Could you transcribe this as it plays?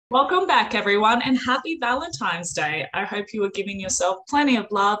Welcome back, everyone, and happy Valentine's Day. I hope you are giving yourself plenty of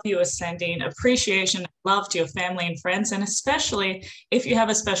love. You are sending appreciation and love to your family and friends, and especially if you have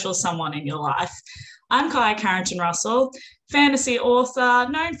a special someone in your life. I'm Carrington-Russell, fantasy author,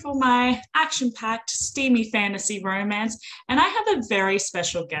 known for my action-packed, steamy fantasy romance, and I have a very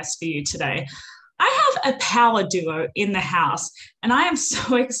special guest for you today. I have a power duo in the house, and I am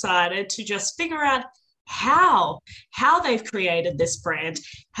so excited to just figure out how they've created this brand,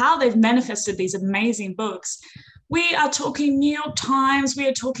 how they've manifested these amazing books. We are talking New York Times, we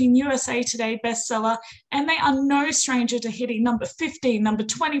are talking USA Today bestseller, and they are no stranger to hitting number 15, number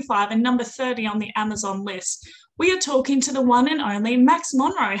 25, and number 30 on the Amazon list. We are talking to the one and only Max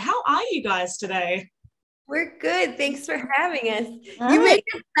Monroe. How are you guys today? We're good. Thanks for having us. You make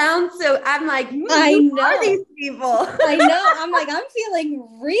it sound so, I'm like, I who know. are these people? I know. I'm like, I'm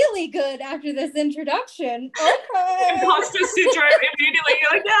feeling really good after this introduction. Okay. Imposter syndrome immediately.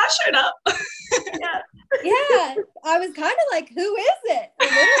 You're like, yeah, I showed up. Yeah. I was kind of like, who is it? A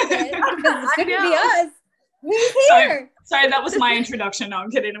little bit, because it's going to be us. Who's here? Sorry, that was my introduction. No, I'm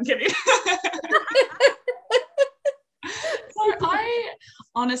kidding. So I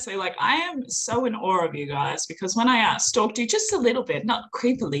honestly, I am so in awe of you guys because when I stalked you just a little bit, not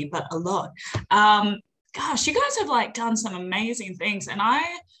creepily, but a lot, gosh, you guys have done some amazing things. And I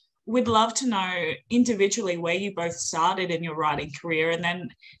would love to know individually where you both started in your writing career, and then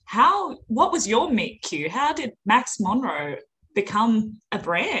what was your meet cute? How did Max Monroe become a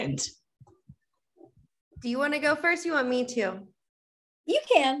brand? Do you want to go first? You want me to? You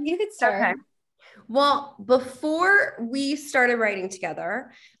could start. Okay. Well, before we started writing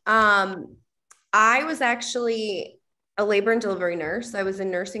together, I was actually a labor and delivery nurse. I was in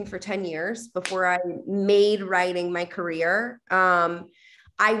nursing for 10 years before I made writing my career. I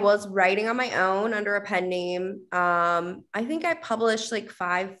was writing on my own under a pen name. I think I published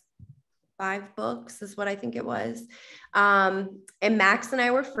five books is what I think it was. And Max and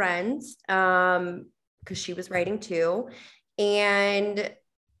I were friends because she was writing too. And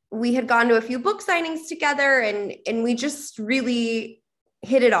we had gone to a few book signings together and we just really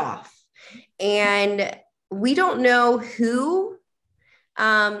hit it off. And we don't know who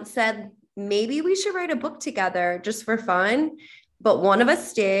said, maybe we should write a book together just for fun, but one of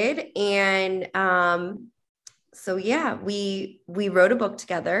us did. And so yeah, we wrote a book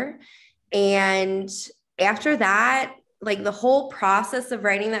together. And after that, the whole process of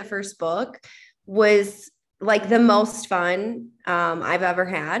writing that first book was the most fun I've ever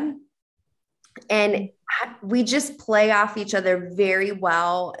had. And we just play off each other very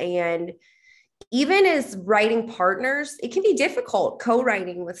well. And even as writing partners, it can be difficult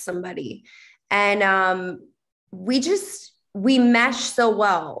co-writing with somebody. And we mesh so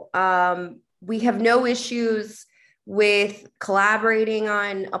well. We have no issues with collaborating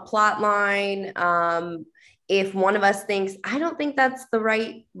on a plot line. If one of us thinks, I don't think that's the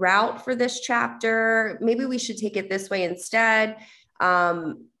right route for this chapter, maybe we should take it this way instead.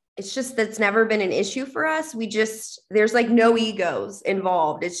 It's just, that's never been an issue for us. There's no egos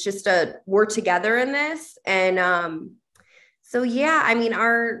involved. It's just we're together in this. And so, yeah, I mean,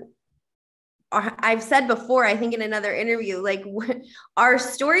 I've said before, I think in another interview, our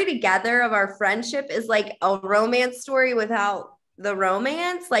story together of our friendship is like a romance story without the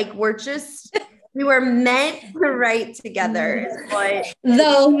romance. We were meant to write together.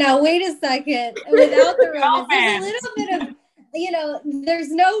 Now wait a second. Without the romance, there's a little bit of,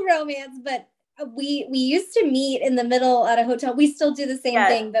 there's no romance, but we used to meet in the middle at a hotel. We still do the same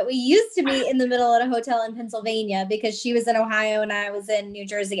thing, but we used to meet in the middle at a hotel in Pennsylvania because she was in Ohio and I was in New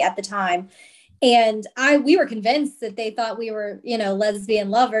Jersey at the time. And we were convinced that they thought we were, lesbian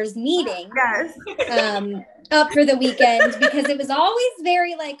lovers meeting. Yes. Up for the weekend because it was always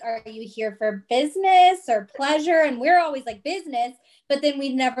very are you here for business or pleasure? And we're always business, but then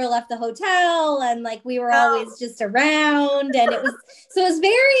we never left the hotel and we were always just around, and it was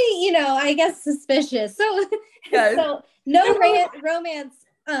very, I guess suspicious. So, yes. So no romance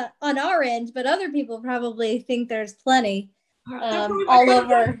on our end, but other people probably think there's plenty all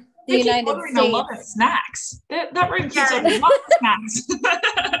over the United States. A lot of snacks. That room keeps on a lot of snacks.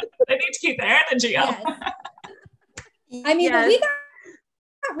 They need to keep their energy up. Yes. I mean, but we got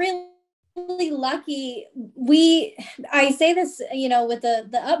really lucky. I say this, with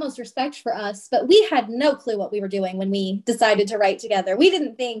the utmost respect for us, but we had no clue what we were doing when we decided to write together. We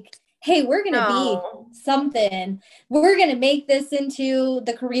didn't think, hey, we're going to be something. We're going to make this into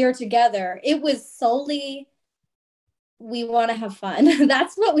the career together. It was solely, we want to have fun.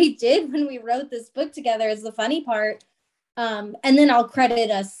 That's what we did when we wrote this book together, is the funny part. And then I'll credit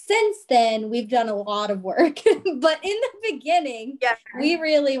us since then. We've done a lot of work, but in the beginning, we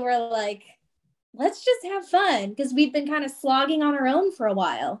really were like, let's just have fun, because we've been kind of slogging on our own for a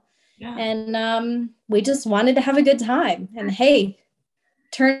while. Yeah. And we just wanted to have a good time. And hey,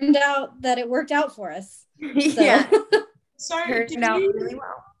 turned out that it worked out for us. So. Yeah. So turned out really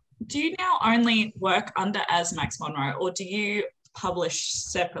well. Do you now only work under as Max Monroe, or do you publish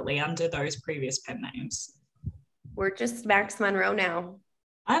separately under those previous pen names? We're just Max Monroe now.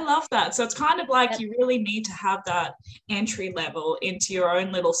 I love that. So it's kind of like you really need to have that entry level into your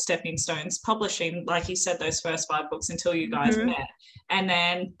own little stepping stones, publishing, like you said, those first 5 books until you guys met. And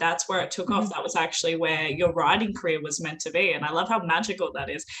then that's where it took off. That was actually where your writing career was meant to be. And I love how magical that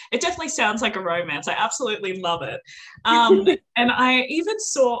is. It definitely sounds like a romance. I absolutely love it. And I even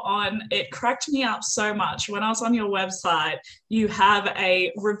saw it cracked me up so much when I was on your website, you have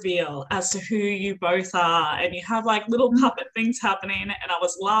a reveal as to who you both are. And you have like little puppet things happening. And I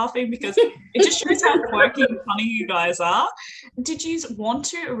was laughing because it just shows how quirky and funny you guys are. Did you want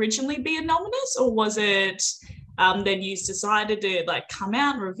to originally be anonymous, or was it then you decided to like come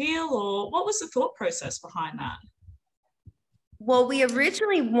out and reveal, or what was the thought process behind that? Well, we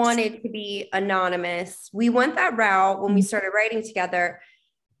originally wanted to be anonymous. We went that route when we started writing together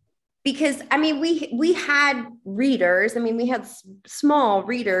because, I mean, we had readers. I mean, we had small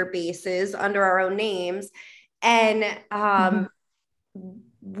reader bases under our own names, and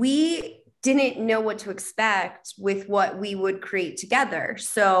we didn't know what to expect with what we would create together.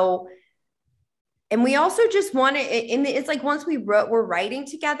 So, and we also just wanted, and it's like once we're writing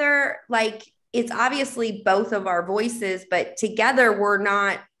together, like it's obviously both of our voices, but together we're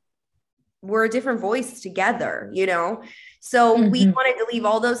a different voice together, you know? So we wanted to leave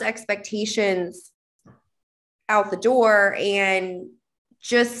all those expectations out the door and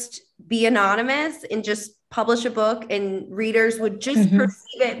just be anonymous and just publish a book, and readers would just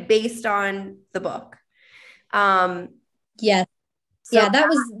perceive it based on the book. Yes. So that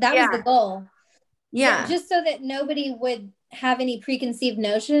was the goal. Yeah. Just so that nobody would have any preconceived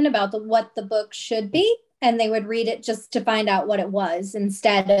notion about what the book should be, and they would read it just to find out what it was,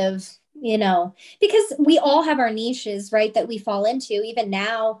 instead of, you know, because we all have our niches, right, that we fall into. Even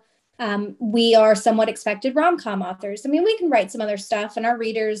now, we are somewhat expected rom-com authors. I mean, we can write some other stuff and our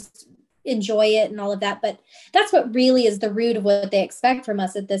readers enjoy it and all of that, but that's what really is the root of what they expect from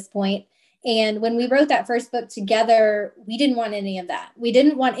us at this point. And when we wrote that first book together, we didn't want any of that. We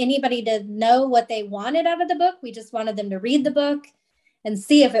didn't want anybody to know what they wanted out of the book. We just wanted them to read the book and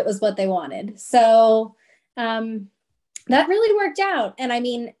see if it was what they wanted. So that really worked out. And I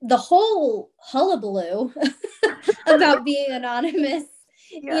mean, the whole hullabaloo about being anonymous,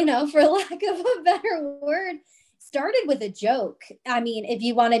 you know, for lack of a better word, started with a joke. I mean, if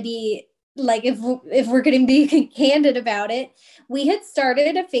you want to be like, if we're going to be candid about it, we had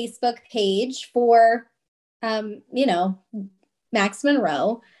started a Facebook page for, you know, Max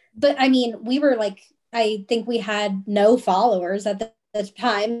Monroe. But I mean, we were like, I think we had no followers at the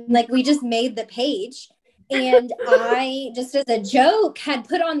time. Like, we just made the page. And I, just as a joke, had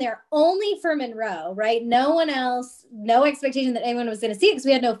put on there only for Monroe, right? No one else, no expectation that anyone was going to see it, because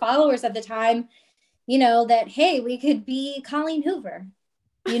we had no followers at the time, you know, that, hey, we could be Colleen Hoover.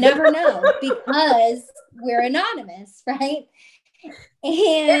 You never know, because we're anonymous, right? And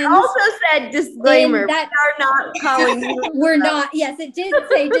it also said disclaimer, we are not Colleen Hoover. We're not. Yes, it did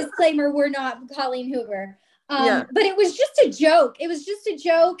say disclaimer, we're not Colleen Hoover. But it was just a joke. It was just a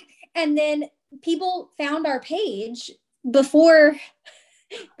joke. And then people found our page before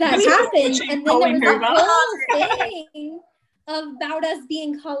that happened. And then there was a whole thing about us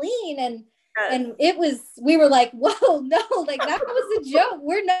being Colleen, and it was, we were like, whoa, no, like that was a joke.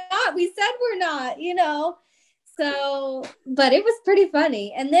 We're not, we said we're not, you know? So, but it was pretty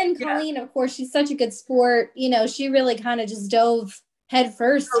funny. And then Colleen, of course, she's such a good sport. You know, she really kind of just dove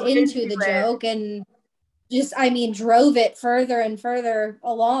headfirst into the joke, and just, I mean, drove it further and further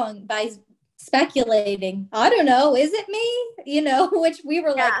along by speculating. I don't know, is it me? You know, which we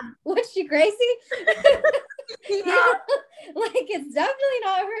were like, what's she, crazy? Like, it's definitely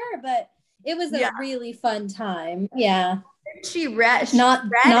not her, but it was a really fun time. Yeah. She read, not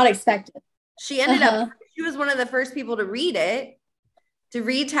expected. She ended up, she was one of the first people to read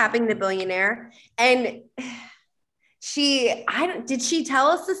Tapping the Billionaire. And did she tell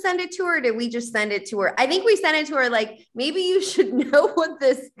us to send it to her? Or did we just send it to her? I think we sent it to her, like, maybe you should know what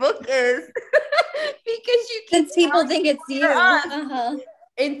this book is because people think it's you.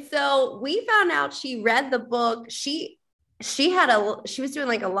 And so we found out she read the book. she was doing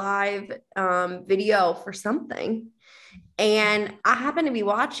like a live video for something. And I happened to be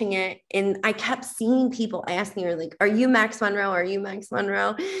watching it, and I kept seeing people asking her, like, are you Max Monroe? Are you Max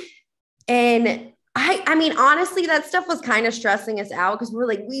Monroe? And I mean, honestly, that stuff was kind of stressing us out because we're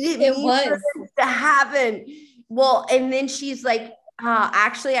like, we didn't need this to happen. Well, and then she's like,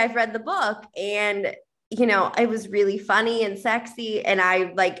 actually, I've read the book, and, you know, it was really funny and sexy. And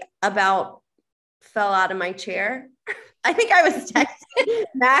I like about fell out of my chair. I think I was texting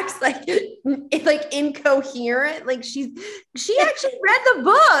Max, like incoherent. Like she actually read the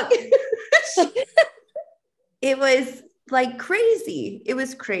book. It was like crazy. It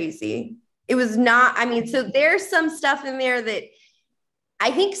was crazy. It was not, I mean, so there's some stuff in there that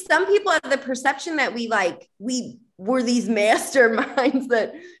I think some people have the perception that we were these masterminds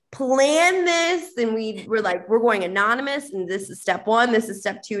that plan this, and we're like, we're going anonymous, and this is step 1, this is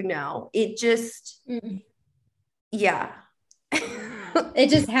step 2. No, it just, yeah. It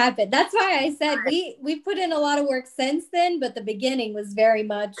just happened. That's why I said we put in a lot of work since then, but the beginning was very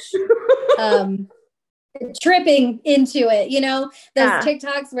much tripping into it, you know, those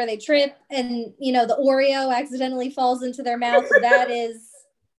TikToks where they trip and, you know, the Oreo accidentally falls into their mouth.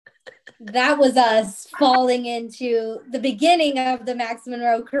 That was us falling into the beginning of the Max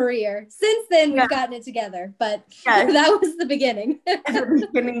Monroe career. Since then, we've gotten it together, but that was the beginning. The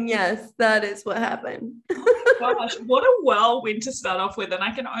beginning, yes, that is what happened. Gosh, what a whirlwind to start off with. And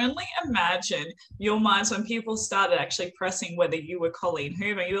I can only imagine your minds when people started actually pressing whether you were Colleen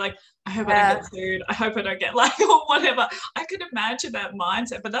Hoover. You were like, I hope I don't get sued. I hope I don't get like, or whatever. I could imagine that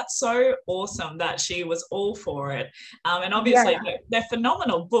mindset, but that's so awesome that she was all for it. And obviously they're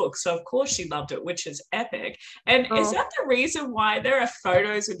phenomenal books. So of course she loved it, which is epic. And is that the reason why there are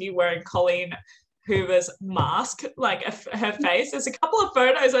photos of you wearing Colleen Hoover's mask, like her face? There's a couple of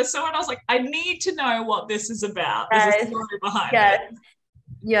photos I saw and I was like, I need to know what this is about. There's a story behind it.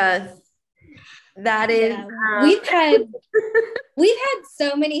 Yes. That is we've had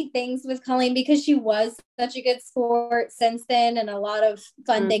so many things with Colleen because she was such a good sport since then, and a lot of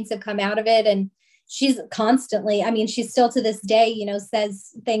fun things have come out of it. And she's constantly, I mean, she's still to this day, you know,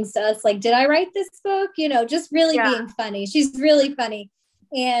 says things to us like, did I write this book? You know, just really being funny. She's really funny.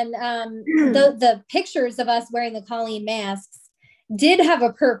 And the pictures of us wearing the Colleen masks did have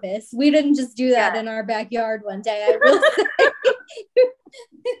a purpose. We didn't just do that in our backyard one day, I will say.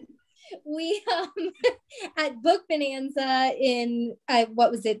 We at Book Bonanza in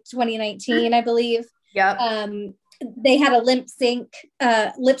 2019, I believe. They had a lip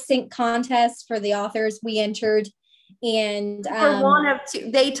sync contest for the authors. We entered, and for one of two,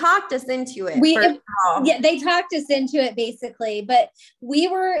 they talked us into it. They talked us into it basically, but we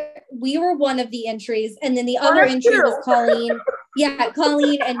were one of the entries, and then the other entry was Colleen.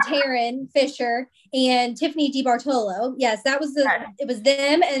 Colleen and Taryn Fisher and Tiffany DiBartolo. Yes, that was it was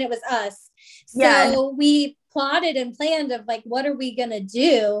them and it was us. So we plotted and planned of like, what are we going to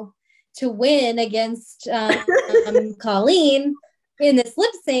do to win against Colleen in this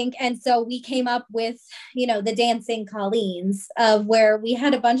lip sync? And so we came up with, you know, the Dancing Colleens, of where we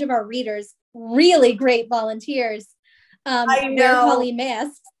had a bunch of our readers, really great volunteers, wear Colleen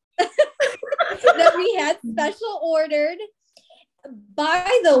masks that we had special ordered. By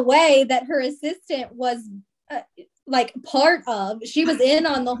the way, that her assistant was like part of, she was in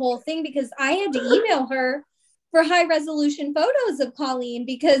on the whole thing, because I had to email her for high resolution photos of Colleen,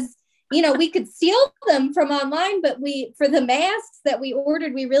 because, you know, we could steal them from online, but for the masks that we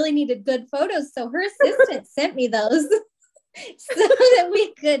ordered, we really needed good photos. So her assistant sent me those so that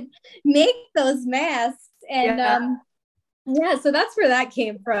we could make those masks. And so that's where that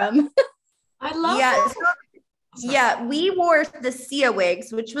came from. I love that. Yeah, we wore the Sia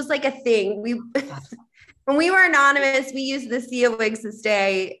wigs, which was like a thing. When we were anonymous, we used the Sia wigs to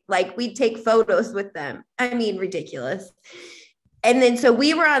stay, like we'd take photos with them. I mean, ridiculous. And then so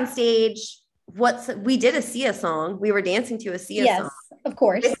we were on stage. We did a Sia song. We were dancing to a Sia song. Yes, of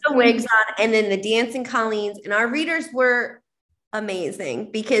course. With the wigs on, and then the Dancing Colleens, and our readers were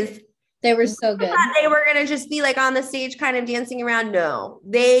amazing because they were so good. They were gonna just be like on the stage, kind of dancing around. No,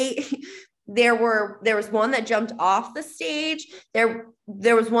 there was one that jumped off the stage. There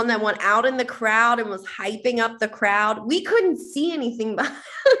was one that went out in the crowd and was hyping up the crowd. We couldn't see anything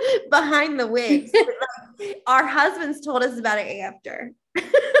behind the wigs. Our husbands told us about it after.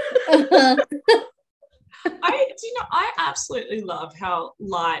 I absolutely love how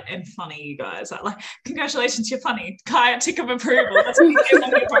light and funny you guys are. Like, congratulations, you're funny. Kaya, tick of approval. That's what you get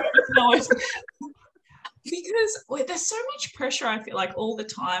when you Because there's so much pressure, I feel like, all the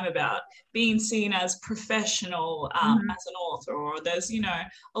time about being seen as professional as an author, or there's,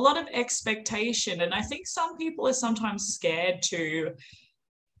 a lot of expectation. And I think some people are sometimes scared to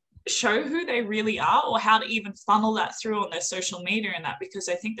show who they really are, or how to even funnel that through on their social media and that, because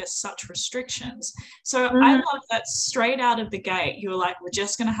I think there's such restrictions. So I love that straight out of the gate, you were like, we're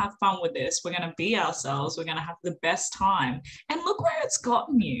just going to have fun with this. We're going to be ourselves. We're going to have the best time. And look where it's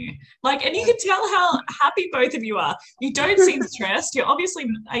gotten you. Like, and you can tell how happy both of you are. You don't seem stressed. You're obviously,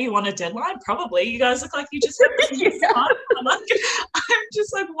 are you on a deadline? Probably. You guys look like you just have this fun. I'm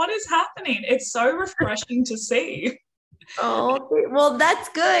just like, what is happening? It's so refreshing to see. Oh, well, that's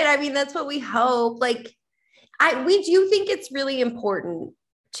good. I mean, that's what we hope. Like, we do think it's really important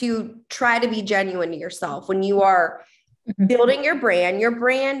to try to be genuine to yourself when you are building your brand. Your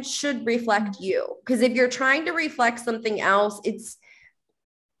brand should reflect you, because if you're trying to reflect something else,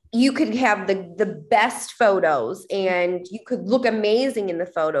 you could have the best photos and you could look amazing in the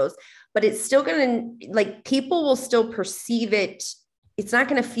photos, but it's still going to, like, people will still perceive it. It's not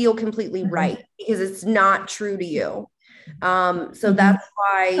going to feel completely right because it's not true to you. So that's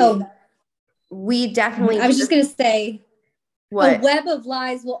why we definitely, I was just going to say, what? A web of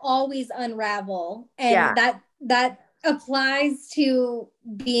lies will always unravel. And that applies to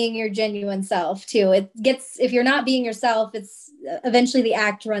being your genuine self too. If you're not being yourself, it's eventually the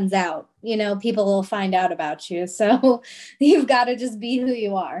act runs out, people will find out about you. So you've got to just be who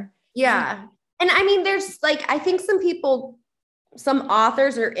you are. Yeah. And I mean, there's like, I think some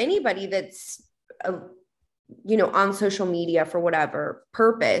authors or anybody that's, on social media for whatever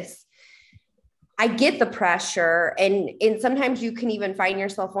purpose, I get the pressure. And sometimes you can even find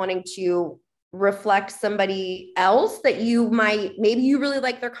yourself wanting to reflect somebody else that maybe you really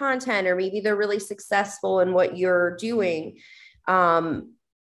like their content, or maybe they're really successful in what you're doing.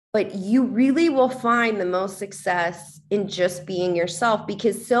 But you really will find the most success in just being yourself,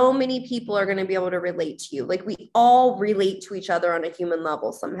 because so many people are going to be able to relate to you. Like, we all relate to each other on a human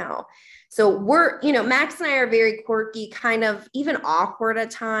level somehow. So Max and I are very quirky, kind of even awkward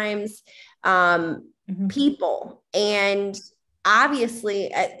at times, people. And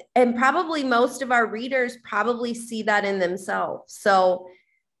obviously, and probably most of our readers probably see that in themselves. So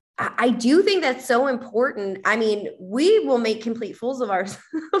I do think that's so important. I mean, we will make complete fools of ourselves.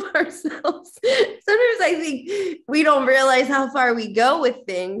 Sometimes I think we don't realize how far we go with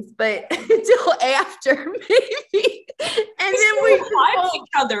things, but until after, maybe. And then we find each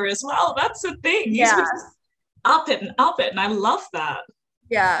other as well. That's the thing. Yeah. You just up it, and I love that.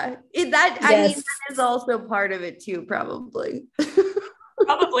 Yeah. I mean, that is also part of it too, probably.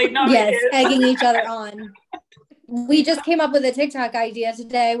 Probably. No. Yes, egging each other on. We just came up with a TikTok idea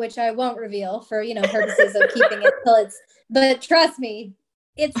today, which I won't reveal for, purposes of keeping it till but trust me,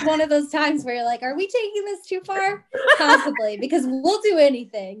 it's one of those times where you're like, are we taking this too far? Possibly, because we'll do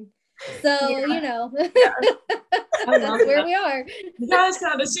anything. So, that's where we are. You guys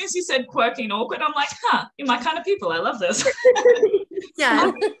sound, as soon as you said quirky and awkward, I'm like, you're my kind of people. I love this.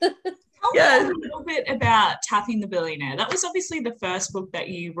 Yeah. Tell me a little bit about Tapping the Billionaire. That was obviously the first book that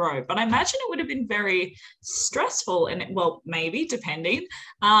you wrote, but I imagine it would have been very stressful, and maybe depending,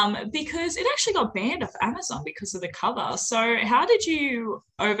 because it actually got banned off Amazon because of the cover. So how did you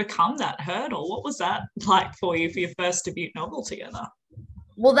overcome that hurdle? What was that like for you for your first debut novel together?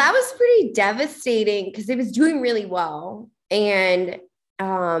 Well, that was pretty devastating because it was doing really well. And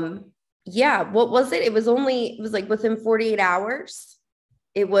what was it? It was like within 48 hours.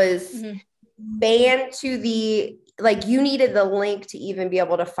 It was banned to you needed the link to even be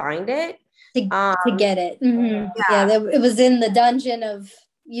able to find it. To get it. It was in the dungeon of,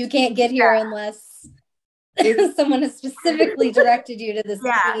 you can't get here unless someone has specifically directed you to this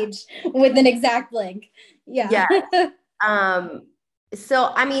page with an exact link. Yeah.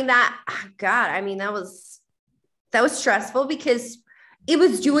 So, I mean, that was stressful because it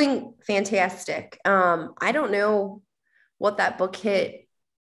was doing fantastic. I don't know what that book hit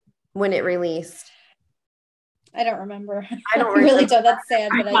when it released. I don't remember. I don't really don't. That's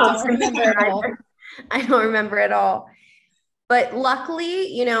sad, but I don't remember at all. I don't remember at all. But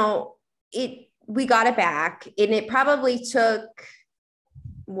luckily, we got it back, and it probably took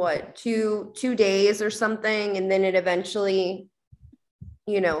two days or something, and then it eventually,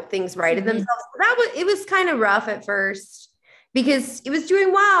 things righted themselves. It was kind of rough at first because it was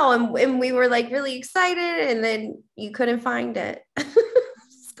doing well, and we were like really excited, and then you couldn't find it.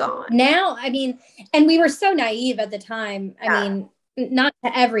 Gone. Now, I mean, and we were so naive at the time. I mean, not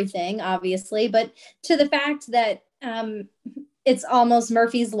to everything, obviously, but to the fact that it's almost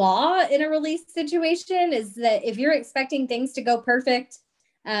Murphy's Law in a release situation, is that if you're expecting things to go perfect,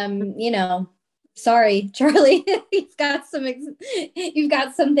 sorry, Charlie, you've got some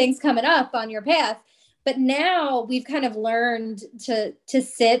things coming up on your path. But now we've kind of learned to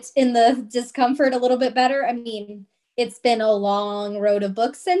sit in the discomfort a little bit better. I mean, it's been a long road of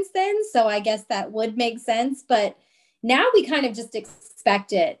books since then, so I guess that would make sense. But now we kind of just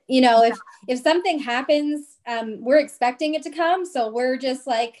expect it. You know, if something happens, we're expecting it to come. So we're just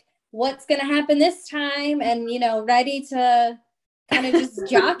like, what's going to happen this time? And, you know, ready to kind of just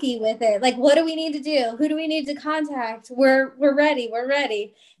jockey with it. Like, what do we need to do? Who do we need to contact? We're ready. We're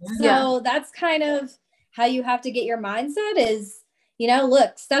ready. So that's kind of how you have to get your mindset is, you know,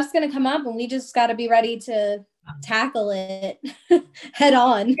 look, stuff's going to come up and we just got to be ready to tackle it head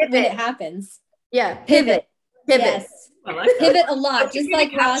on when it happens. Yeah. Pivot. Yes. I like Pivot a lot, just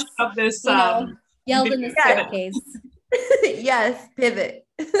like Ross, this, yelled in the staircase. Yes, pivot.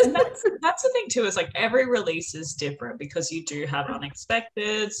 And that's the thing too, is like every release is different because you do have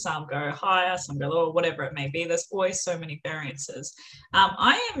unexpected, some go higher, some go lower, whatever it may be. There's always so many variances.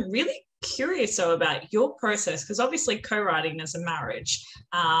 I am really curious though about your process, because obviously co-writing is a marriage,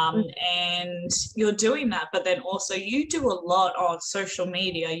 and you're doing that, but then also you do a lot on social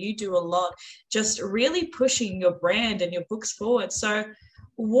media, you do a lot just really pushing your brand and your books forward. So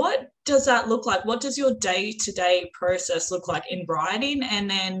what does that look like? What does your day-to-day process look like in writing? And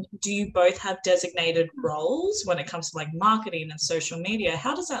then do you both have designated roles when it comes to like marketing and social media?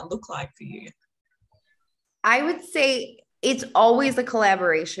 How does that look like for you? I would say it's always a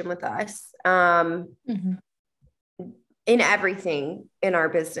collaboration with us, in everything in our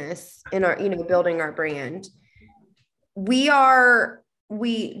business, in our, you know, building our brand. We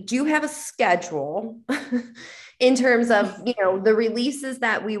do have a schedule in terms of, you know, the releases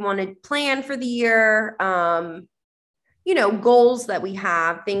that we want to plan for the year, you know, goals that we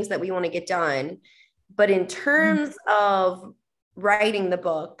have, things that we want to get done. But in terms of writing the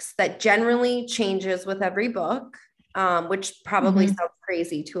books, that generally changes with every book, which probably sounds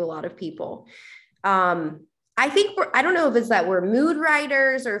crazy to a lot of people. I think I don't know if it's that we're mood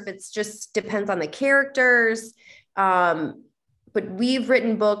writers or if it's just depends on the characters. But we've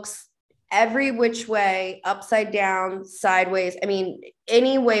written books every which way, upside down, sideways. I mean,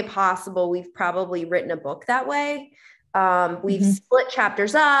 any way possible, we've probably written a book that way. We've split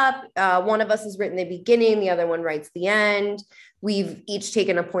chapters up. One of us has written the beginning, the other one writes the end. We've each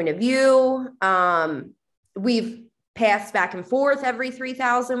taken a point of view. We've passed back and forth every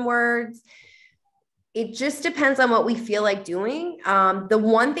 3,000 words. It just depends on what we feel like doing. The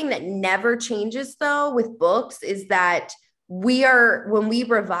one thing that never changes though with books is that when we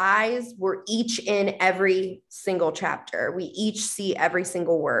revise, we're each in every single chapter. We each see every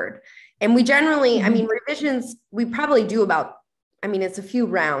single word. And we generally, I mean, revisions, we probably do about, I mean, it's a few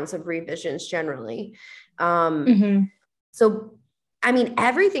rounds of revisions generally. So, I mean,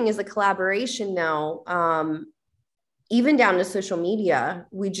 everything is a collaboration now, even down to social media.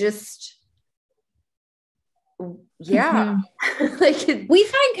 We just, like we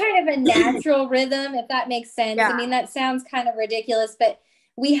find kind of a natural rhythm, if that makes sense. I mean, that sounds kind of ridiculous, but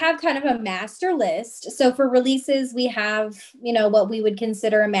we have kind of a master list. So for releases, we have, you know, what we would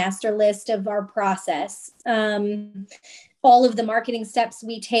consider a master list of our process. All of the marketing steps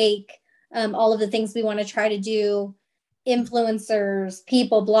we take, all of the things we want to try to do, influencers,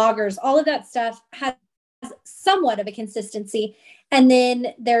 people, bloggers, all of that stuff has somewhat of a consistency. And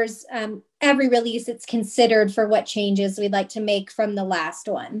then there's every release, it's considered for what changes we'd like to make from the last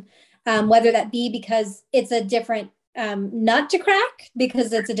one, whether that be because it's a different nut to crack,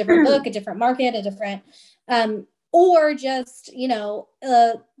 because it's a different book, a different market, a different, or just, you know,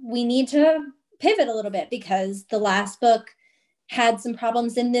 we need to pivot a little bit because the last book had some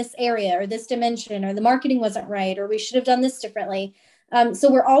problems in this area or this dimension, or the marketing wasn't right, or we should have done this differently.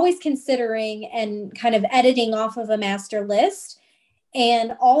 So we're always considering and kind of editing off of a master list.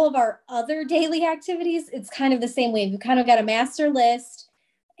 And all of our other daily activities, it's kind of the same way. We've kind of got a master list,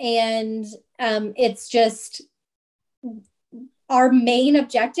 and it's just our main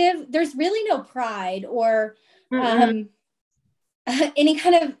objective. There's really no pride or any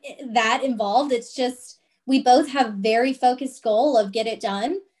kind of that involved. It's just we both have very focused goal of get it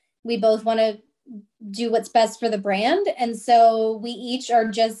done. We both want to do what's best for the brand. And so we each are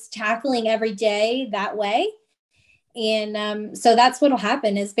just tackling every day that way. And so that's what'll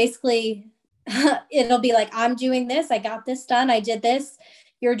happen is basically it'll be like, I'm doing this. I got this done. I did this.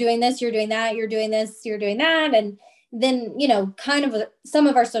 You're doing this. You're doing that. You're doing this. You're doing that. And then, you know, kind of some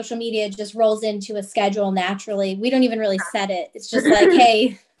of our social media just rolls into a schedule naturally. We don't even really set it. It's just like,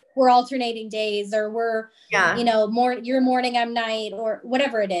 hey, we're alternating days, or we're, you know, you're morning, I'm night, or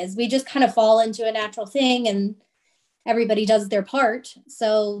whatever it is. We just kind of fall into a natural thing. And everybody does their part.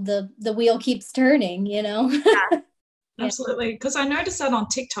 So the wheel keeps turning, you know? Yeah. Absolutely. Because I noticed that on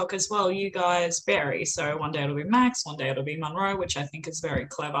TikTok as well, you guys vary. So one day it'll be Max, one day it'll be Monroe, which I think is very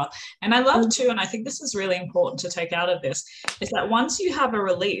clever. And I love too, and I think this is really important to take out of this, is that once you have a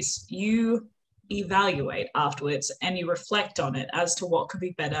release, you evaluate afterwards and you reflect on it as to what could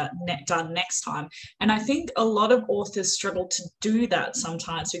be better done next time. And I think a lot of authors struggle to do that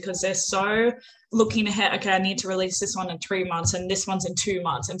sometimes because they're so looking ahead. Okay, I need to release this one in 3 months and this one's in 2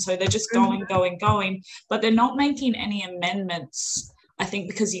 months. And so they're just going, but they're not making any amendments. I think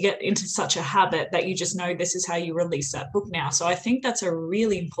because you get into such a habit that you just know this is how you release that book now. So I think that's a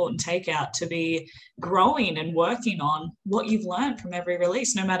really important takeout, to be growing and working on what you've learned from every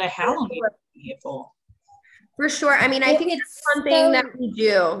release, no matter how long you've been here for. For sure. I mean, I think it's one thing that we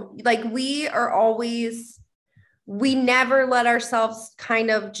do. Like, we never let ourselves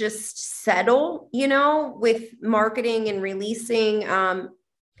kind of just settle, you know, with marketing and releasing,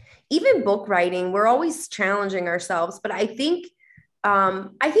 even book writing. We're always challenging ourselves, but I think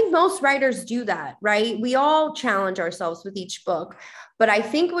most writers do that, right? We all challenge ourselves with each book, but I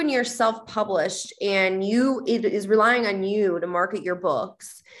think when you're self-published and it is relying on you to market your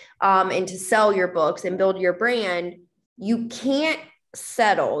books, and to sell your books and build your brand, you can't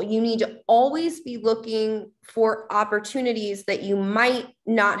settle. You need to always be looking for opportunities that you might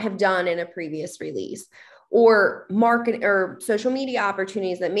not have done in a previous release, or market or social media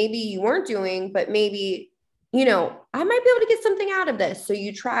opportunities that maybe you weren't doing, but maybe, you know, I might be able to get something out of this. So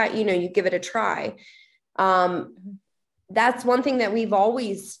you try, you know, you give it a try. That's one thing that we've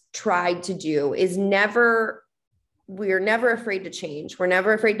always tried to do, is we're never afraid to change. We're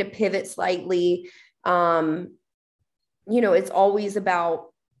never afraid to pivot slightly. You know, it's always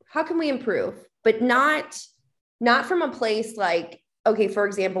about how can we improve, but not from a place like, okay, for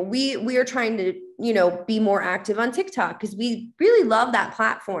example, we are trying to, you know, be more active on TikTok because we really love that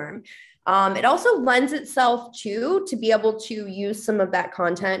platform. It also lends itself to be able to use some of that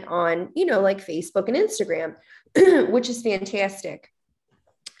content on, you know, like Facebook and Instagram, which is fantastic.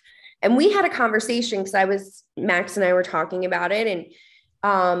 And we had a conversation because Max and I were talking about it. And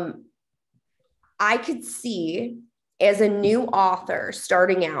I could see, as a new author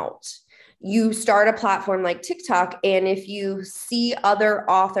starting out, you start a platform like TikTok, and if you see other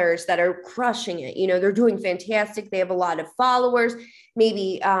authors that are crushing it, you know, they're doing fantastic, they have a lot of followers,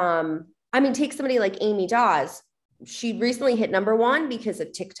 maybe, take somebody like Amy Dawes. She recently hit #1 because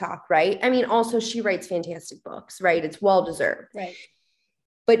of TikTok, right? I mean, also she writes fantastic books, right? It's well-deserved. Right.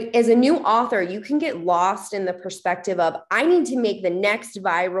 But as a new author, you can get lost in the perspective of, I need to make the next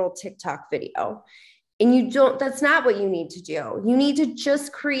viral TikTok video. And that's not what you need to do. You need to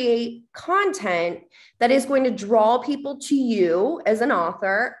just create content that is going to draw people to you as an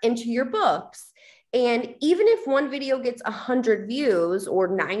author and to your books. And even if one video gets 100 views or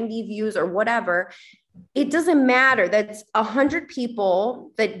 90 views or whatever, it doesn't matter. That's 100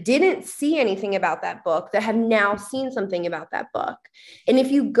 people that didn't see anything about that book that have now seen something about that book. And if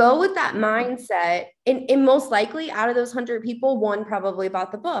you go with that mindset, and most likely out of those 100 people, one probably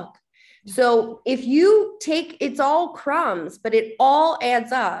bought the book. So if you it's all crumbs, but it all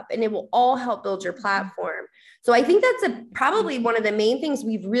adds up and it will all help build your platform. So I think that's probably one of the main things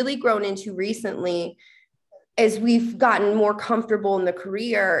we've really grown into recently as we've gotten more comfortable in the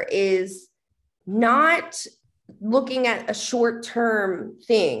career, is not looking at a short-term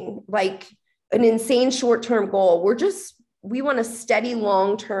thing, like an insane short-term goal. We want a steady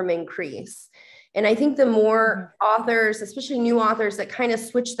long-term increase. And I think the more authors, especially new authors, that kind of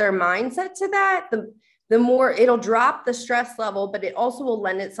switch their mindset to that, the more it'll drop the stress level, but it also will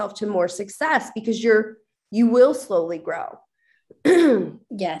lend itself to more success because you will slowly grow.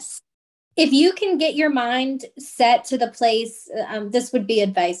 Yes. If you can get your mind set to the place, this would be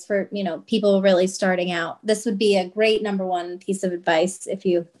advice for, you know, people really starting out. This would be a great #1 piece of advice if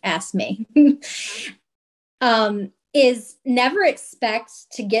you ask me. Is never expect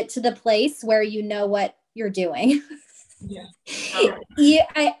to get to the place where you know what you're doing. Yeah.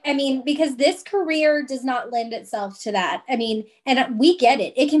 I mean, because this career does not lend itself to that. I mean, and we get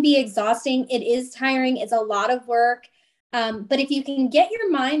it. It can be exhausting. It is tiring. It's a lot of work. But if you can get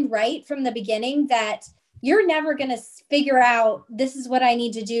your mind right from the beginning, that you're never going to figure out, this is what I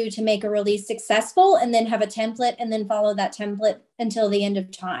need to do to make a release successful, and then have a template and then follow that template until the end of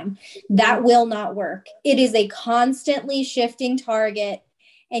time. That will not work. It is a constantly shifting target,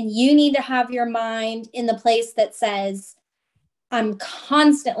 and you need to have your mind in the place that says, I'm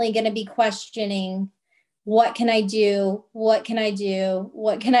constantly going to be questioning, what can I do? What can I do?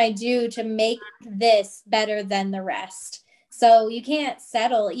 What can I do to make this better than the rest? So you can't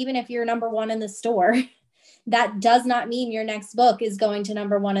settle, even if you're #1 in the store. that does not mean your next book is going to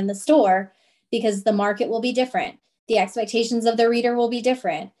number one in the store, because the market will be different. The expectations of the reader will be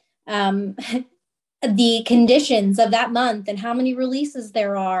different. The conditions of that month and how many releases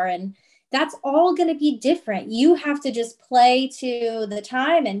there are, and that's all going to be different. You have to just play to the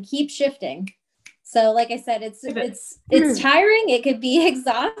time and keep shifting. So like I said, it's tiring. It could be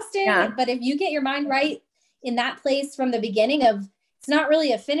exhausting, but if you get your mind right in that place from the beginning of, it's not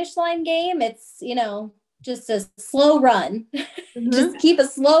really a finish line game. It's, you know, just a slow run. Just keep a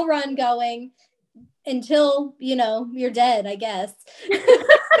slow run going until, you know, you're dead, I guess.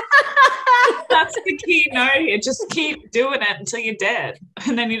 That's the key note here. Just keep doing it until you're dead.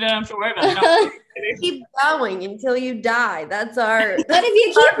 And then you don't have to worry about it. Keep going until you die. That's our. But if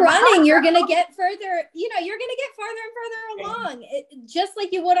you keep running, you're going to get further, you know, you're going to get farther and further along. Just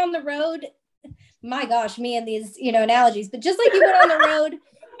like you would on the road. My gosh, me and these, you know, analogies, but just like you would on the road,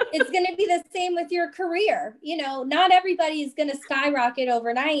 it's going to be the same with your career. You know, not everybody is going to skyrocket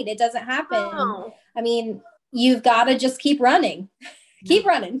overnight. It doesn't happen. Oh. I mean, you've got to just keep running. Keep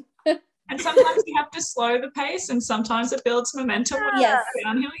running. And sometimes you have to slow the pace, and sometimes it builds momentum. When Yes. you go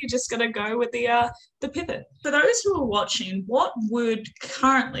downhill, you just got to go with the pivot. For those who are watching, what would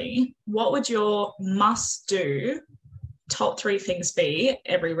your must-do top 3 things be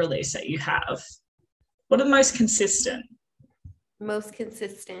every release that you have? What are the most consistent? Most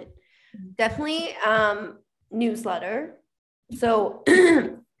consistent. Definitely newsletter. So,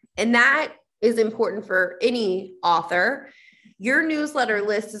 and that is important for any author. Your newsletter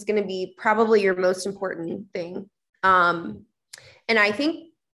list is going to be probably your most important thing. And I think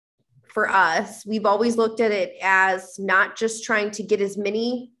for us, we've always looked at it as not just trying to get as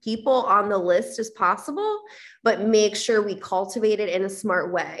many people on the list as possible, but make sure we cultivate it in a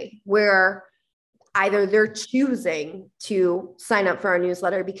smart way where either they're choosing to sign up for our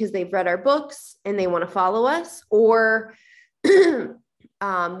newsletter because they've read our books and they want to follow us, or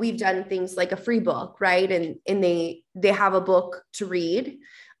we've done things like a free book, right? And they have a book to read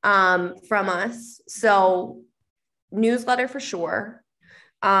from us. So newsletter for sure.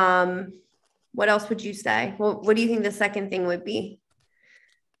 What else would you say? Well, what do you think the second thing would be?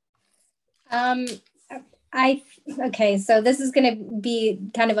 Okay, so this is going to be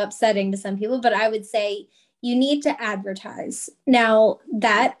kind of upsetting to some people, but I would say you need to advertise. Now,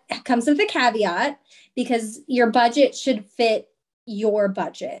 that comes with a caveat because your budget should fit your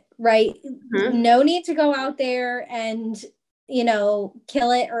budget, right? No need to go out there and, you know,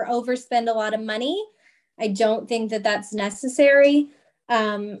 kill it or overspend a lot of money. I don't think that that's necessary.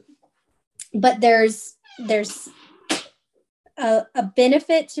 But there's a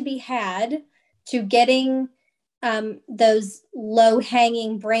benefit to be had to getting those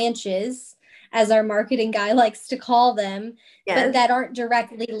low-hanging branches, as our marketing guy likes to call them, but that aren't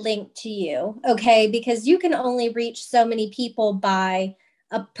directly linked to you, okay? Because you can only reach so many people by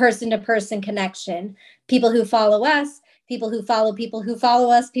a person-to-person connection. People who follow us, people who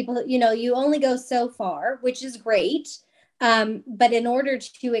follow us, people, you know, you only go so far, which is great. But in order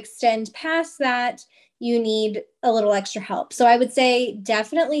to extend past that, you need a little extra help. So I would say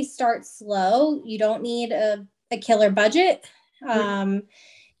definitely start slow. You don't need a killer budget.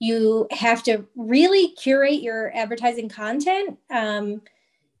 You have to really curate your advertising content.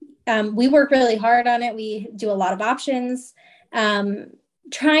 We work really hard on it. We do a lot of options,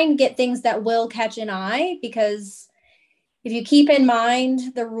 try and get things that will catch an eye, because if you keep in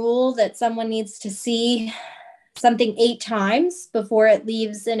mind the rule that someone needs to see something 8 times before it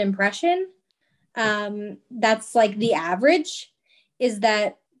leaves an impression, that's like the average, is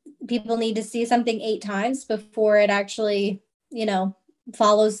that people need to see something 8 times before it actually, you know,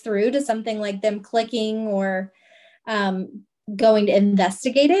 follows through to something like them clicking or going to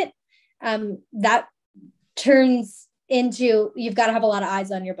investigate it. That turns into, you've got to have a lot of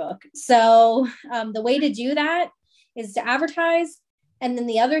eyes on your book. So the way to do that is to advertise. And then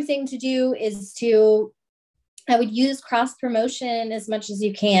the other thing to do is I would use cross promotion as much as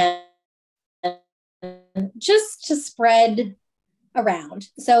you can, just to spread around.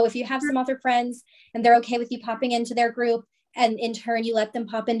 So if you have some author friends and they're okay with you popping into their group, and in turn you let them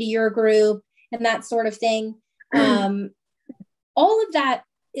pop into your group and that sort of thing, all of that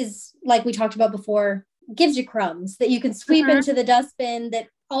is, like we talked about before, gives you crumbs that you can sweep into the dustbin that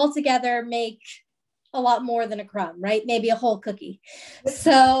altogether make a lot more than a crumb, right? Maybe a whole cookie.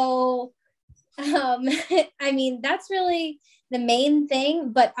 So I mean, that's really the main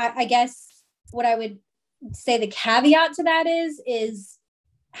thing. But I guess what I would say the caveat to that is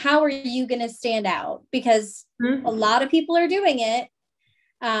how are you going to stand out? Because a lot of people are doing it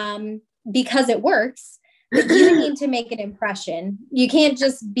because it works. but you need to make an impression. You can't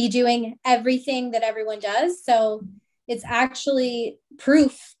just be doing everything that everyone does. So it's actually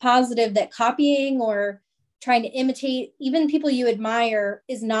proof positive that copying or trying to imitate even people you admire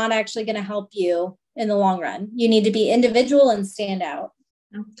is not actually going to help you in the long run. You need to be individual and stand out.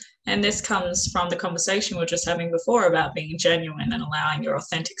 And this comes from the conversation we were just having before about being genuine and allowing your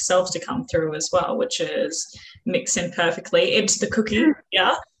authentic self to come through as well, which is mixing perfectly into the cookie.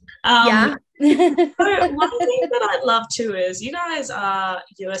 Yeah. Yeah. So one thing that I love too is you guys are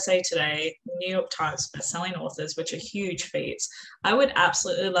USA Today, New York Times bestselling authors, which are huge feats. I would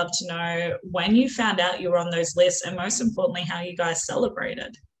absolutely love to know when you found out you were on those lists, and most importantly, how you guys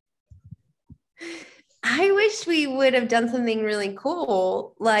celebrated. I wish we would have done something really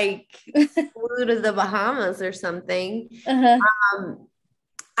cool, like flew to the Bahamas or something. I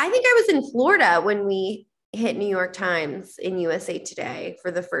think I was in Florida when we hit New York Times in USA Today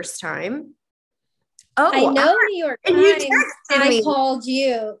for the first time. Oh, I know New York Times. You texted me. I called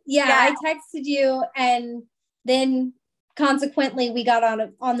you. Yeah, I texted you, and then consequently we got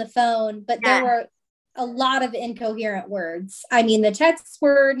on the phone, but there were a lot of incoherent words. I mean, the texts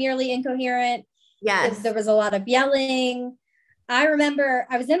were nearly incoherent. Yes. There was a lot of yelling. I remember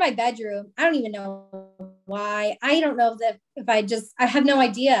I was in my bedroom. I don't even know why. I don't know if I have no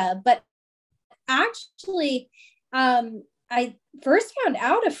idea, but actually, I first found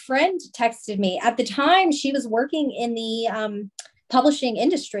out a friend texted me. At the time, she was working in the publishing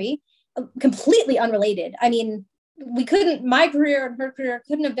industry, completely unrelated. I mean, my career and her career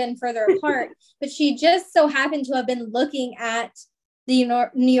couldn't have been further apart, but she just so happened to have been looking at the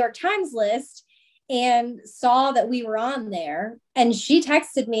New York Times list and saw that we were on there. And she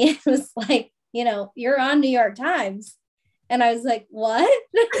texted me and was like, you're on New York Times. And I was like, what?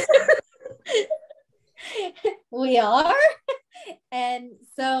 We are? And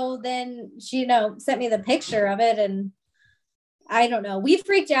so then she, sent me the picture of it, and I don't know. We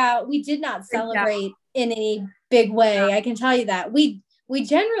freaked out. We did not celebrate in any big way. I can tell you that. We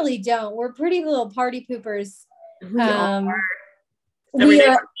generally don't. We're pretty little party poopers. We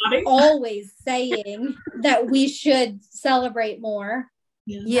are always saying that we should celebrate more.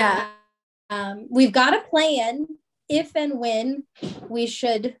 Yeah. We've got a plan if and when we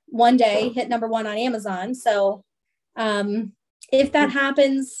should one day hit number 1 on Amazon. So if that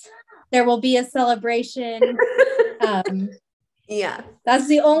happens, there will be a celebration. Yeah. That's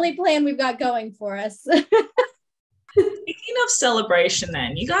the only plan we've got going for us. Speaking of celebration,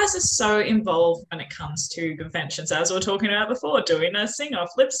 then, you guys are so involved when it comes to conventions, as we were talking about before, doing a sing-off,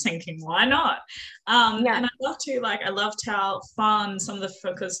 lip syncing. Why not? And I loved how fun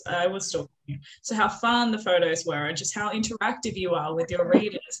because I was stalking you, so how fun the photos were and just how interactive you are with your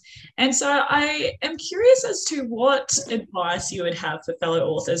readers. And so I am curious as to what advice you would have for fellow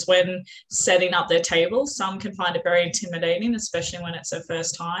authors when setting up their tables. Some can find it very intimidating, especially when it's their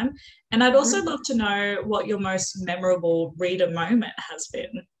first time. And I'd also love to know what your most memorable reader moment has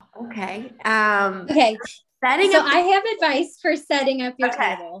been. Okay. Okay. I have advice for setting up your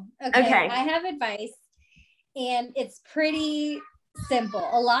table. Okay. I have advice, and it's pretty simple,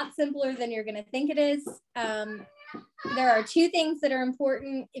 a lot simpler than you're going to think it is. There are 2 things that are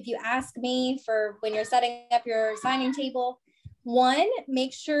important if you ask me for when you're setting up your signing table. 1,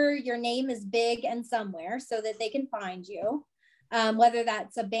 make sure your name is big and somewhere so that they can find you. Whether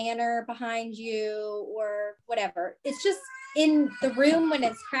that's a banner behind you or whatever. It's just in the room when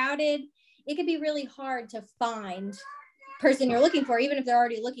it's crowded, it can be really hard to find the person you're looking for, even if they're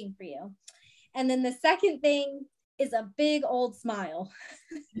already looking for you. And then the second thing is a big old smile.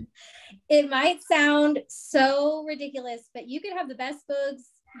 It might sound so ridiculous, but you could have the best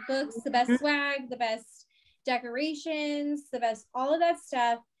books, the best swag, the best decorations, the best, all of that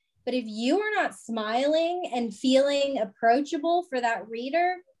stuff. But if you are not smiling and feeling approachable for that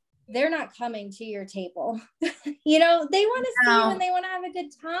reader, they're not coming to your table. They want to see you and they want to have a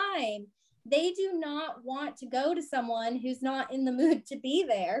good time. They do not want to go to someone who's not in the mood to be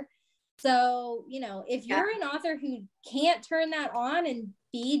there. So, if you're an author who can't turn that on and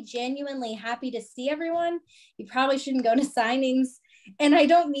be genuinely happy to see everyone, you probably shouldn't go to signings. And I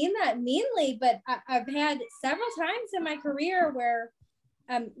don't mean that meanly, but I've had several times in my career where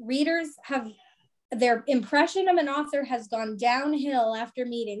readers have their impression of an author has gone downhill after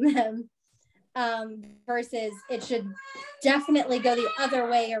meeting them, versus it should definitely go the other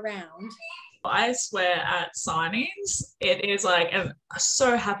way around. I swear at signings, it is like, I'm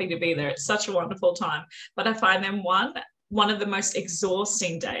so happy to be there. It's such a wonderful time. But I find them, 1, one of the most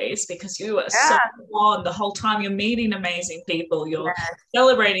exhausting days because you are so on the whole time. You're meeting amazing people, you're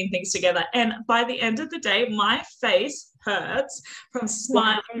celebrating things together. And by the end of the day, my face hurts from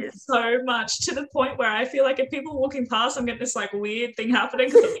smiling so much, to the point where I feel like if people are walking past, I'm getting this like weird thing happening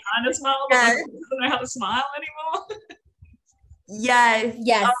because I'm trying to smile, but I don't know how to smile anymore. Yes.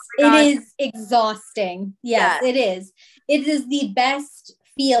 It is exhausting. Yes, it is. It is the best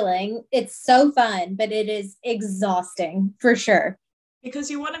feeling. It's so fun, but it is exhausting for sure. Because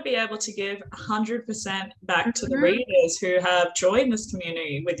you want to be able to give 100% back to the readers who have joined this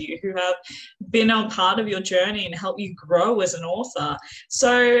community with you, who have been a part of your journey and help you grow as an author.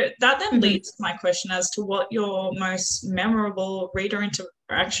 So that then leads to my question as to what your most memorable reader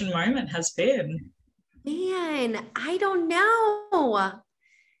interaction moment has been. Man, I don't know.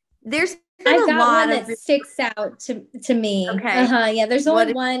 There's I've got one that sticks out to me. Okay. Yeah, there's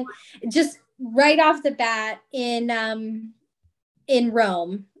only one just right off the bat in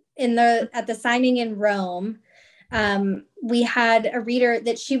Rome, at the signing in Rome. We had a reader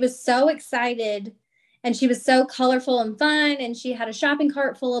that she was so excited and she was so colorful and fun, and she had a shopping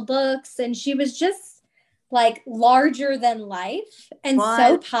cart full of books, and she was just like larger than life and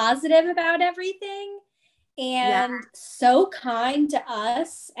so positive about everything. And so kind to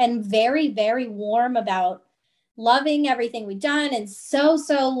us, and very, very warm about loving everything we'd done, and so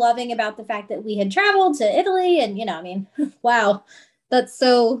loving about the fact that we had traveled to Italy. And, I mean, wow, that's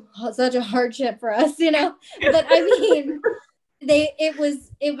such a hardship for us, but I mean,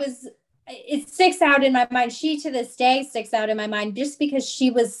 it sticks out in my mind. She to this day sticks out in my mind just because she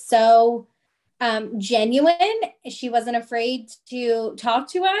was so genuine. She wasn't afraid to talk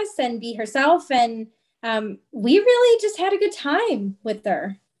to us and be herself. And we really just had a good time with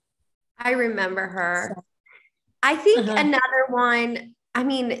her. I remember her. So, I think another one, I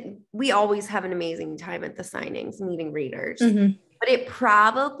mean, we always have an amazing time at the signings, meeting readers, but it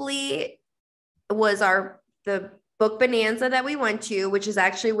probably was the book bonanza that we went to, which is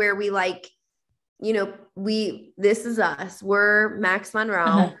actually where we this is us. We're Max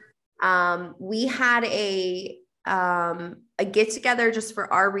Monroe. We had a get together just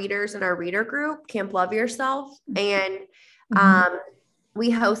for our readers and our reader group, Camp Love Yourself. And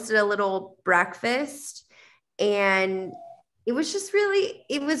we hosted a little breakfast, and it was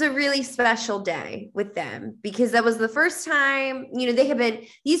a really special day with them, because that was the first time,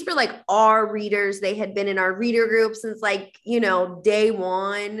 these were like our readers. They had been in our reader group since day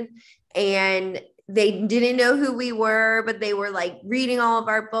one, and they didn't know who we were, but they were like reading all of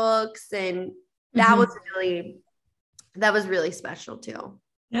our books. And that was really special too.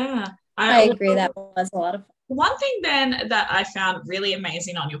 Yeah. I agree. That was a lot of fun. One thing then that I found really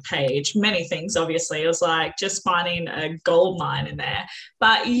amazing on your page, many things obviously, it was like just finding a gold mine in there,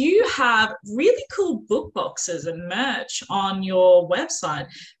 but you have really cool book boxes and merch on your website.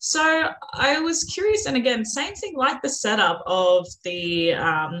 So I was curious, and again, same thing like the setup of the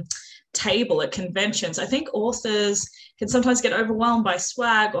table at conventions. I think authors can sometimes get overwhelmed by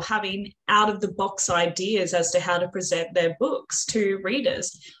swag or having out of the box ideas as to how to present their books to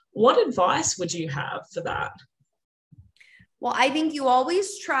readers. What advice would you have for that? Well, I think you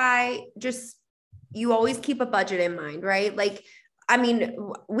always keep a budget in mind, right? Like, I mean,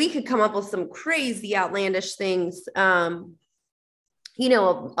 we could come up with some crazy outlandish things. A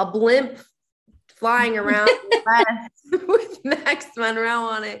blimp flying around with Max Monroe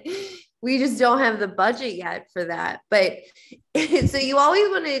on it. We just don't have the budget yet for that. But so you always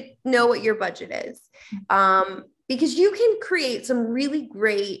want to know what your budget is. Because you can create some really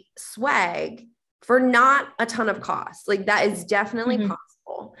great swag for not a ton of cost. Like, that is definitely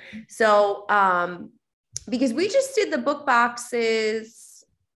possible. So, because we just did the book boxes,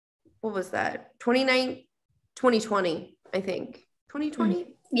 what was that? 2020, I think. 2020?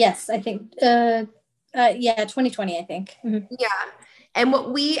 Yes, I think. 2020, I think. Yeah. And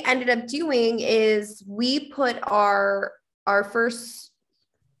what we ended up doing is we put our first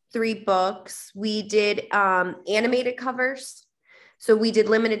 3 books, we did animated covers. So we did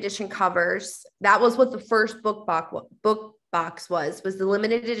limited edition covers. That was what the first book box was the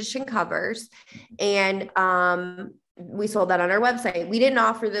limited edition covers. And we sold that on our website. We didn't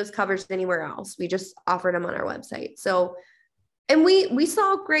offer those covers anywhere else. We just offered them on our website. So, and we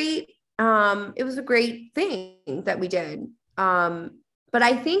saw great, it was a great thing that we did. But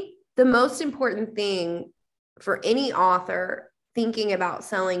I think the most important thing for any author thinking about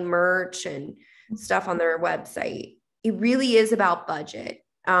selling merch and stuff on their website, it really is about budget.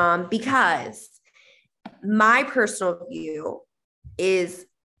 Because my personal view is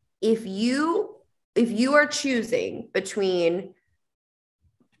if you are choosing between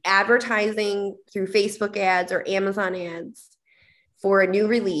advertising through Facebook ads or Amazon ads for a new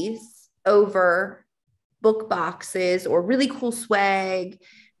release over book boxes or really cool swag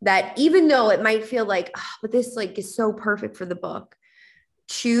that, even though it might feel like, oh, but this like is so perfect for the book,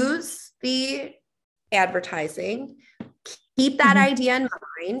 choose the advertising, keep that idea in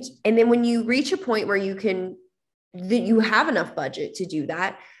mind. And then when you reach a point where you have enough budget to do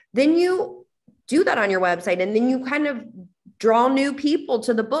that, then you do that on your website. And then you kind of draw new people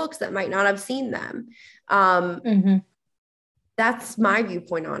to the books that might not have seen them. That's my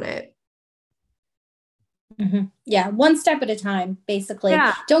viewpoint on it. Yeah. One step at a time, basically.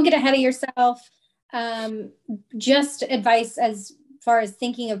 Yeah. Don't get ahead of yourself. Just advice as far as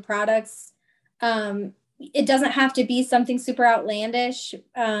thinking of products. It doesn't have to be something super outlandish.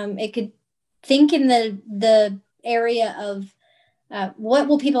 It could think in the area of what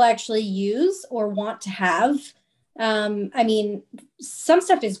will people actually use or want to have. I mean, some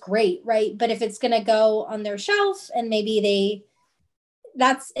stuff is great, right? But if it's going to go on their shelf and maybe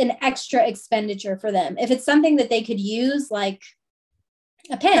that's an extra expenditure for them. If it's something that they could use, like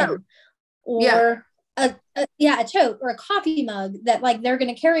a pen or a tote or a coffee mug that like they're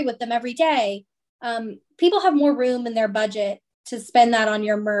going to carry with them every day. People have more room in their budget to spend that on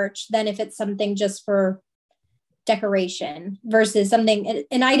your merch than if it's something just for decoration versus something,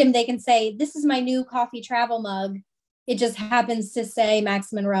 an item they can say, this is my new coffee travel mug. It just happens to say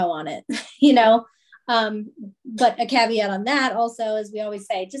Max Monroe on it, you know? But a caveat on that also, as we always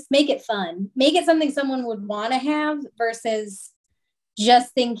say, just make it fun. Make it something someone would want to have versus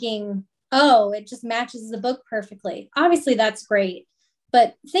just thinking, oh, it just matches the book perfectly. Obviously, that's great.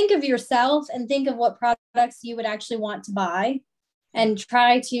 But think of yourself and think of what products you would actually want to buy and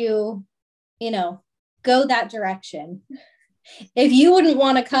try to, go that direction. If you wouldn't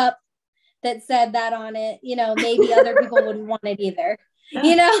want a cup that said that on it, maybe other people wouldn't want it either.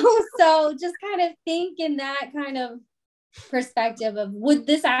 So just kind of think in that kind of perspective of, would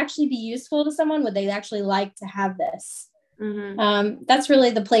this actually be useful to someone? Would they actually like to have this? That's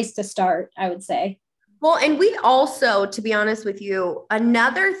really the place to start, I would say. Well, and we also, to be honest with you,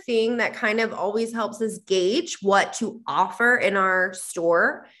 another thing that kind of always helps us gauge what to offer in our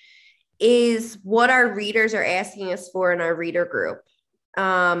store is what our readers are asking us for in our reader group.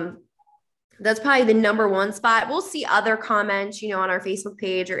 That's probably the number one spot. We'll see other comments, on our Facebook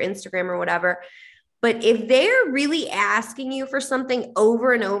page or Instagram or whatever. But if they're really asking you for something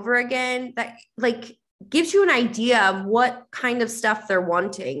over and over again, that like gives you an idea of what kind of stuff they're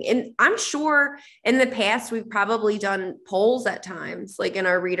wanting. And I'm sure in the past, we've probably done polls at times, like in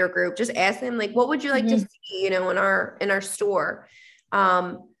our reader group, just ask them like, what would you like to see, in our store?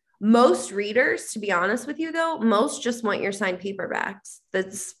 Most readers, to be honest with you though, most just want your signed paperbacks.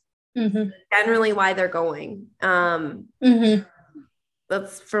 That's generally why they're going.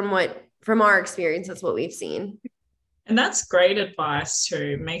 That's from our experience, that's what we've seen. And that's great advice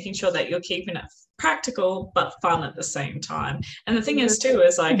too, making sure that you're keeping it practical but fun at the same time. And the thing is too,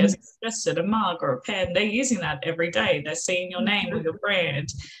 is like, as you suggested, a mug or a pen, they're using that every day. They're seeing your name or your brand,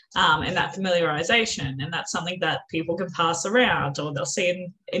 and that familiarization, and that's something that people can pass around, or they'll see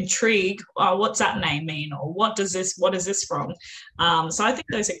intrigue, oh, what's that name mean, or what is this from? So I think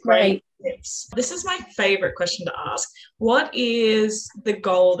those are great tips. This is my favorite question to ask. What is the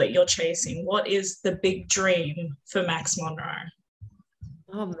goal that you're chasing? What is the big dream for Max Monroe?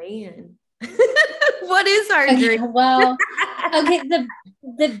 Oh man. What is our dream? Well, okay,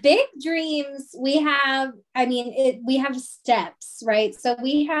 the big dreams we have, we have steps, right? So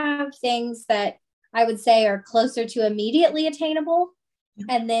we have things that I would say are closer to immediately attainable.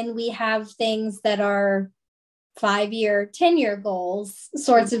 And then we have things that are 5-year, 10-year goals,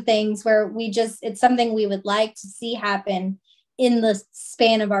 sorts of things where it's something we would like to see happen in the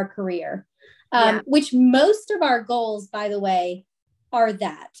span of our career, which most of our goals, by the way, are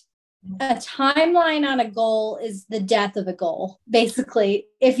that. A timeline on a goal is the death of a goal. Basically,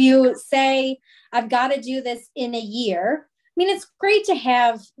 if you say, I've got to do this in a year, it's great to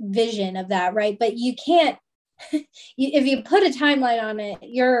have vision of that, right? But you can't, if you put a timeline on it,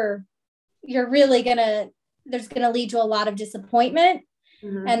 you're really there's going to lead to a lot of disappointment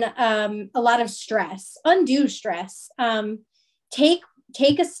and a lot of stress, undue stress.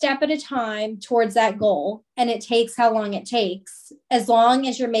 Take a step at a time towards that goal, and it takes how long it takes, as long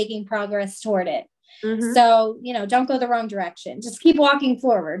as you're making progress toward it. So, don't go the wrong direction. Just keep walking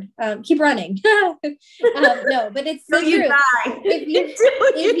forward. Keep running. No, but it's the truth. If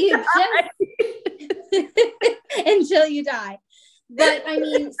you just until you die. But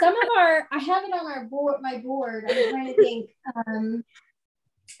some of I have it on my board. I'm trying to think.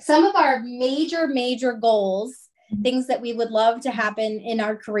 Some of our major goals things that we would love to happen in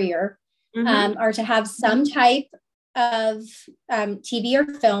our career Mm-hmm. are to have some type of TV or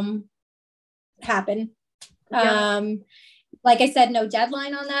film happen. Yeah. Like I said, no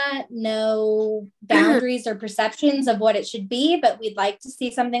deadline on that, no boundaries or perceptions of what it should be, but we'd like to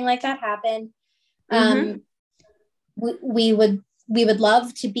see something like that happen. Mm-hmm. We would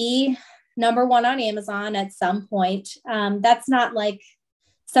love to be number one on Amazon at some point. That's not like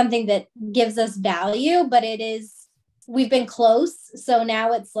something that gives us value, but it is, we've been close. So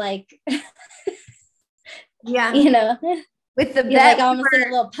now it's like, Yeah. you know, With the like almost like a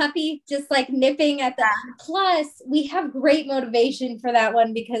little puppy, just like nipping at the, plus we have great motivation for that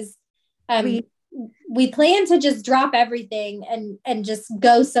one because we plan to just drop everything and just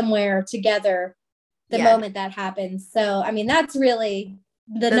go somewhere together the moment that happens. So, I mean, that's really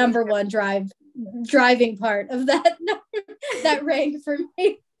the number one driving part of that, that rank for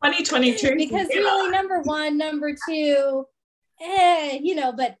me. 2022. Because really number one, number two, you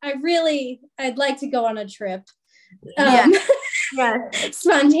know, but I'd like to go on a trip.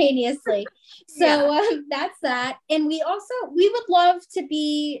 Spontaneously. So that's that. And we would love to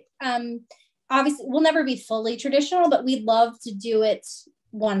be, obviously we'll never be fully traditional, but we'd love to do it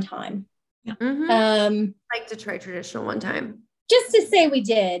one time. Yeah. Mm-hmm. Like to try traditional one time. Just to say we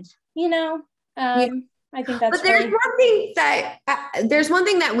did, you know, I think that's, but there's one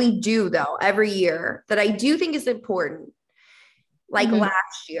thing that we do though, every year that I do think is important. Like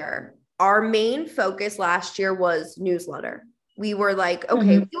last year, our main focus last year was newsletter. We were like,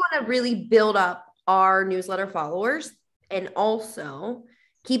 okay, we want to really build up our newsletter followers and also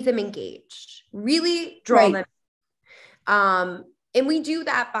keep them engaged, really draw them. And we do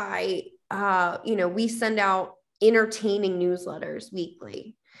that by, we send out entertaining newsletters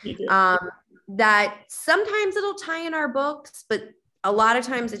weekly. That sometimes it'll tie in our books, but a lot of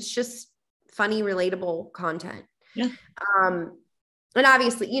times it's just funny, relatable content. Yeah. And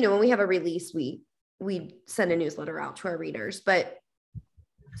obviously, when we have a release, we send a newsletter out to our readers, but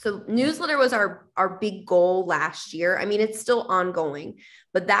so newsletter was our big goal last year. I mean, it's still ongoing,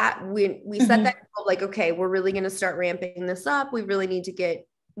 but that we set that goal, like, okay, we're really going to start ramping this up. We really need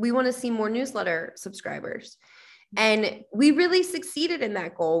we want to see more newsletter subscribers. And we really succeeded in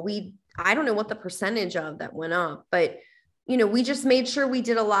that goal. I don't know what the percentage of that went up, but we just made sure we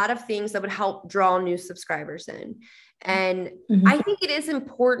did a lot of things that would help draw new subscribers in. And I think it is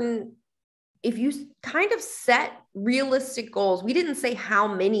important if you kind of set realistic goals. We didn't say how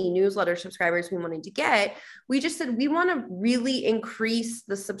many newsletter subscribers we wanted to get. We just said, we want to really increase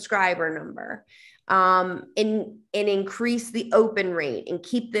the subscriber number, and increase the open rate and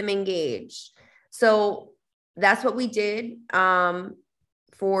keep them engaged. So that's what we did,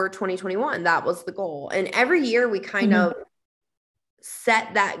 for 2021. That was the goal. And every year we kind of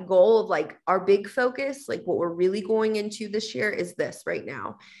set that goal of like our big focus, like what we're really going into this year is this right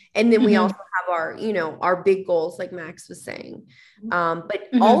now. And then we also have our, our big goals, like Max was saying. But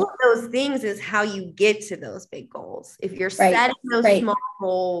all of those things is how you get to those big goals. If you're setting those small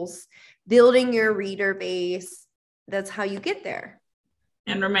goals, building your reader base, that's how you get there.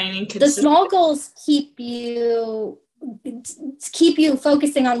 And remaining consistent. The small goals keep you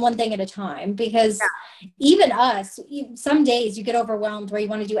focusing on one thing at a time, because even us, some days you get overwhelmed where you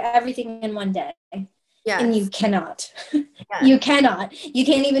want to do everything in one day. And you cannot. You can't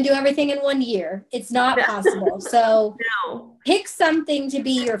even do everything in 1 year. It's not possible. So pick something to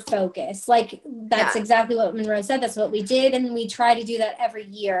be your focus. Like that's exactly what Monroe said. That's what we did. And we try to do that every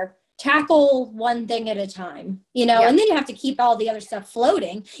year. Tackle one thing at a time, and then you have to keep all the other stuff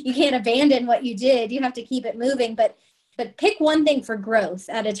floating. You can't abandon what you did. You have to keep it moving, but pick one thing for growth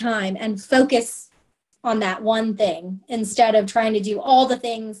at a time and focus on that one thing instead of trying to do all the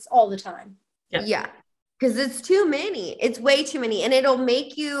things all the time. Yeah. Because it's too many. It's way too many. And it'll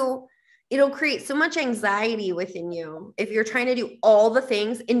create so much anxiety within you if you're trying to do all the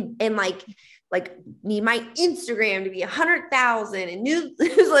things and like need my Instagram to be 100,000 and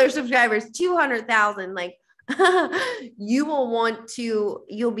newsletter subscribers 200,000. Like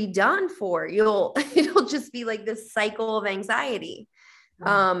you'll be done for. It'll just be like this cycle of anxiety.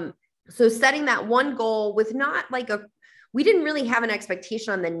 So setting that one goal with not like we didn't really have an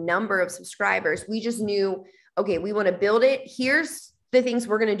expectation on the number of subscribers. We just knew, okay, we want to build it. Here's the things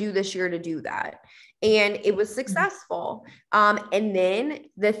we're going to do this year to do that. And it was successful. And then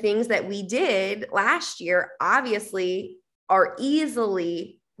the things that we did last year, obviously, are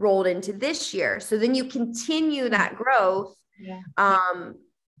easily rolled into this year. So then you continue that growth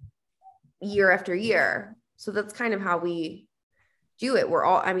year after year. So that's kind of how we do it. We're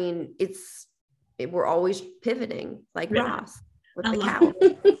always pivoting like Ross with the cow.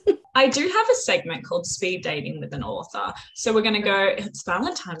 I do have a segment called Speed Dating with an Author. So we're going to go, it's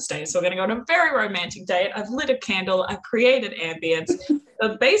Valentine's Day. So we're going to go on a very romantic date. I've lit a candle. I've created ambience.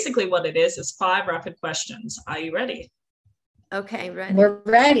 But basically what it is 5 rapid questions. Are you ready? Okay, ready. We're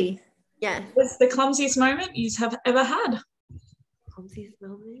ready. Yes. What's the clumsiest moment you have ever had? Clumsiest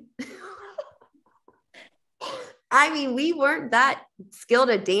moment? I mean, we weren't that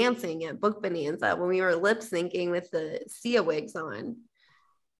skilled at dancing at Book Bonanza when we were lip syncing with the Sia wigs on.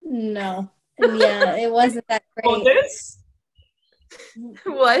 No. Yeah, it wasn't that great. Oh, this?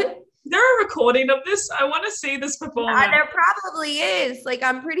 What? Is there a recording of this? I want to see this performance. There probably is. Like,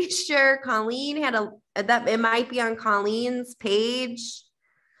 I'm pretty sure Colleen had that it might be on Colleen's page.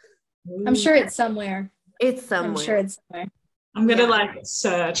 I'm sure it's somewhere. It's somewhere. I'm sure it's somewhere. I'm going to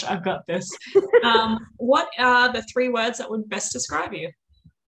search. I've got this. What are the 3 words that would best describe you?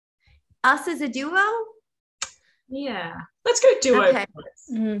 Us as a duo? Yeah. Let's go duo. Okay.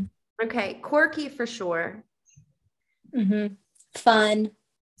 Mm-hmm. Okay. Quirky for sure. Mm-hmm. Fun.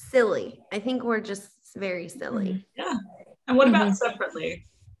 Silly. I think we're just very silly. Yeah. And what about separately?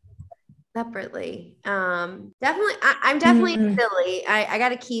 Separately. Definitely. I'm definitely silly. I got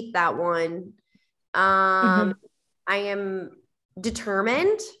to keep that one. I am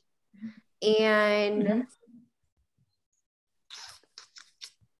determined and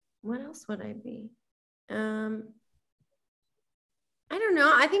what else would I be? I don't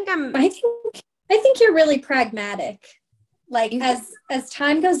know. I think you're really pragmatic. Like as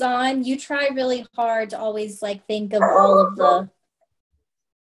time goes on, you try really hard to always like think of all of the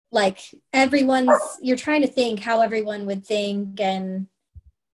you're trying to think how everyone would think and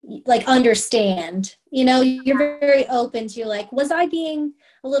like understand, you're very open to like, was I being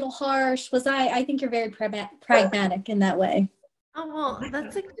a little harsh? I think you're very pragmatic in that way. Oh, well,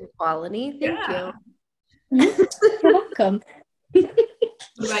 that's a good quality. Thank you. You're welcome.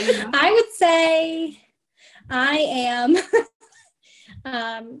 I would say I am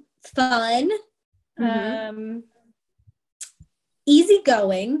fun,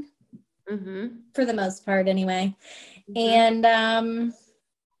 easygoing for the most part anyway. And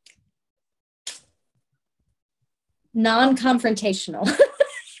non-confrontational.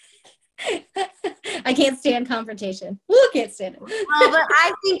 I can't stand confrontation. Can't stand it. Well, but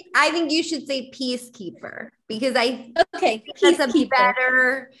I think you should say peacekeeper because that's a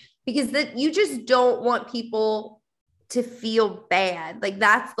better because that you just don't want people to feel bad. Like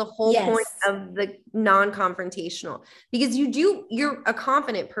that's the whole point of the non-confrontational because you're a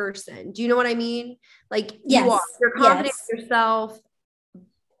confident person. Do you know what I mean? Like you're confident in yourself,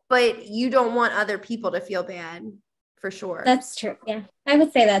 but you don't want other people to feel bad. For sure. That's true. Yeah. I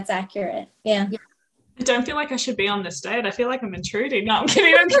would say that's accurate. Yeah. I don't feel like I should be on this date. I feel like I'm intruding. No, I'm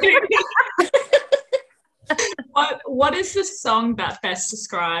kidding. What is the song that best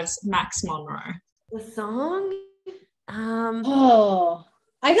describes Max Monroe? The song? I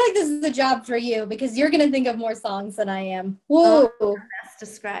feel like this is a job for you because you're going to think of more songs than I am. Whoa. Best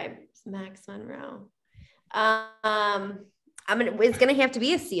describes Max Monroe. It's gonna have to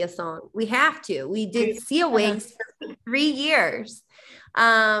be a Sia song. We have to. We did Sia wigs for 3 years.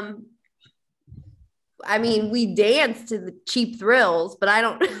 I mean, we danced to the Cheap Thrills, but I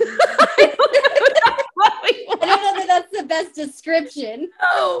don't. I don't know that that's the best description.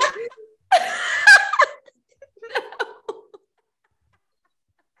 No.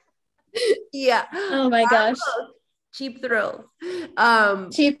 Yeah. Oh my gosh. Cheap Thrills.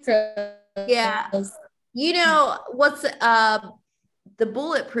 Cheap Thrills. Yeah. You know, what's the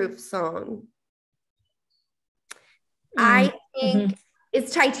Bulletproof song? I think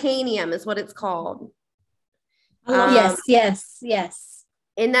it's Titanium is what it's called. Yes.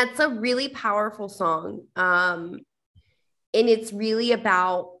 And that's a really powerful song. And it's really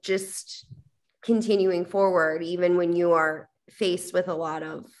about just continuing forward, even when you are faced with a lot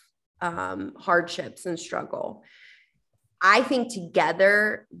of hardships and struggle. I think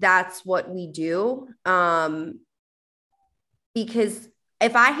together, that's what we do. Because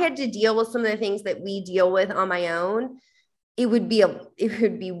if I had to deal with some of the things that we deal with on my own, it would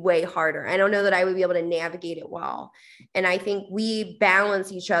be way harder. I don't know that I would be able to navigate it well. And I think we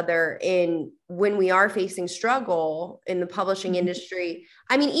balance each other in when we are facing struggle in the publishing industry.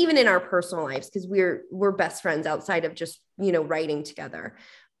 I mean, even in our personal lives, because we're best friends outside of just, writing together.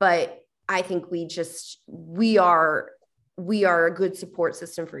 But I think we are a good support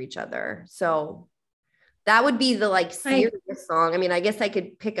system for each other. So that would be the serious song. I mean, I guess I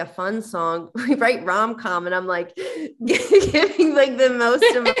could pick a fun song. We write rom-com and I'm giving the most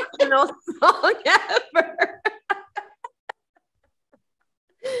emotional song ever.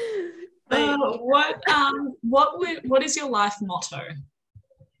 What is your life motto?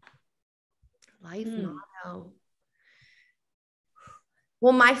 Life motto.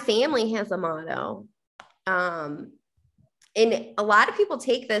 Well, my family has a motto. And a lot of people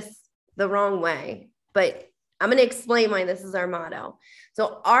take this the wrong way, but I'm going to explain why this is our motto.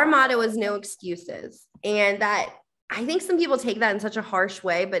 So our motto is no excuses. And that, I think some people take that in such a harsh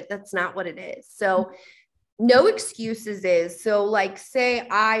way, but that's not what it is. So no excuses is, so like, say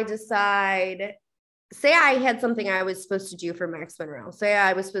I had something I was supposed to do for Max Monroe. Say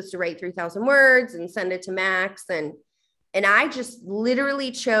I was supposed to write 3,000 words and send it to Max. And I just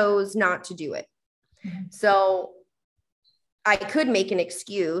literally chose not to do it. So I could make an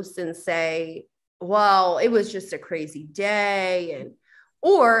excuse and say, well, it was just a crazy day.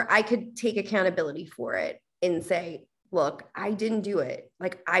 Or I could take accountability for it and say, look, I didn't do it.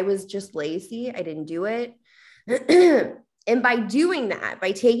 Like, I was just lazy. I didn't do it. And by doing that,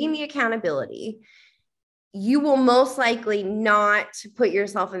 by taking the accountability, you will most likely not put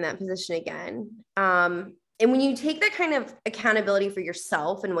yourself in that position again. And when you take that kind of accountability for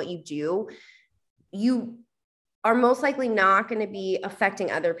yourself and what you do, you are most likely not going to be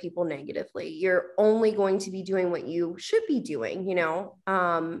affecting other people negatively. You're only going to be doing what you should be doing, you know,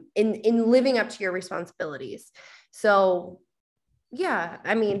 in living up to your responsibilities. So yeah,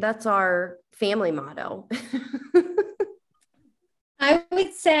 I mean, that's our family motto. I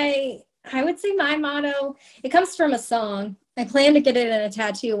would say my motto, it comes from a song. I plan to get it in a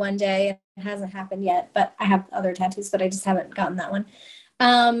tattoo one day. It hasn't happened yet, but I have other tattoos, but I just haven't gotten that one.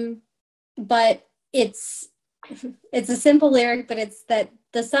 But it's a simple lyric, but it's that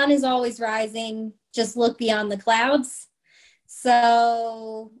the sun is always rising, just look beyond the clouds.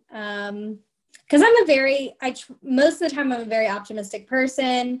 So, because most of the time I'm a very optimistic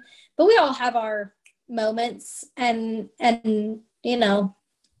person, but we all have our moments and you know,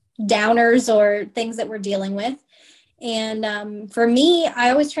 downers or things that we're dealing with. And for me, I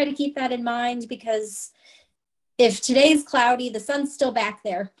always try to keep that in mind, because if today's cloudy, the sun's still back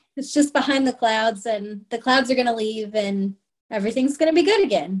there. It's just behind the clouds, and the clouds are going to leave and everything's going to be good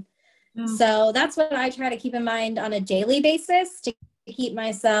again. So that's what I try to keep in mind on a daily basis to keep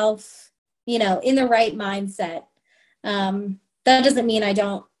myself, you know, in the right mindset. That doesn't mean I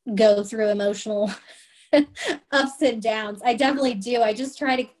don't go through emotional ups and downs. I definitely do. I just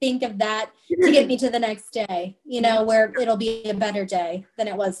try to think of that to get me to the next day, you know, where it'll be a better day than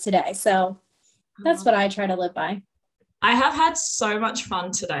it was today. So that's what I try to live by. I have had so much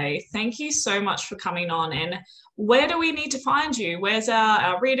fun today. Thank you so much for coming on. And where do we need to find you? Where's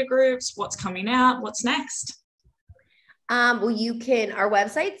our reader groups? What's coming out? What's next? Well, our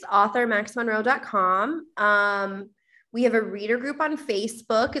website's authormaxmonroe.com. We have a reader group on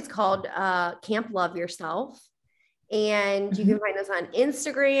Facebook. It's called Camp Love Yourself. And you can find us on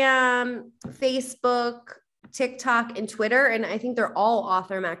Instagram, Facebook, TikTok, and Twitter. And I think they're all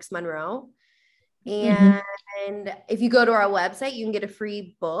Author Max Monroe. And if you go to our website, you can get a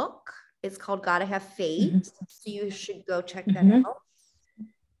free book. It's called Gotta Have Faith. So you should go check that out.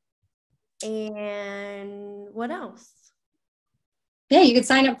 And what else? Yeah, you could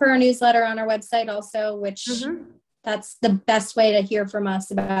sign up for our newsletter on our website also, which that's the best way to hear from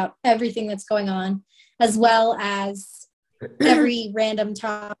us about everything that's going on, as well as every random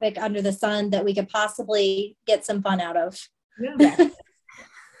topic under the sun that we could possibly get some fun out of. Yeah.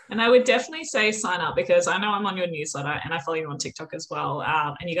 And I would definitely say sign up, because I know I'm on your newsletter and I follow you on TikTok as well.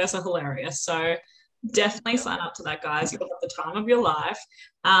 And you guys are hilarious. So definitely sign up to that, guys. You'll have the time of your life.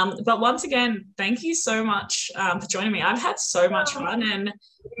 But once again, thank you so much for joining me. I've had so much fun, and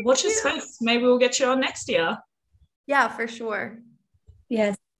watch your space. Maybe we'll get you on next year. Yeah, for sure.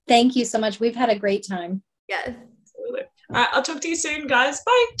 Yes. Thank you so much. We've had a great time. Yes. Absolutely. All right. I'll talk to you soon, guys.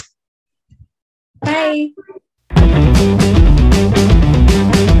 Bye. Bye.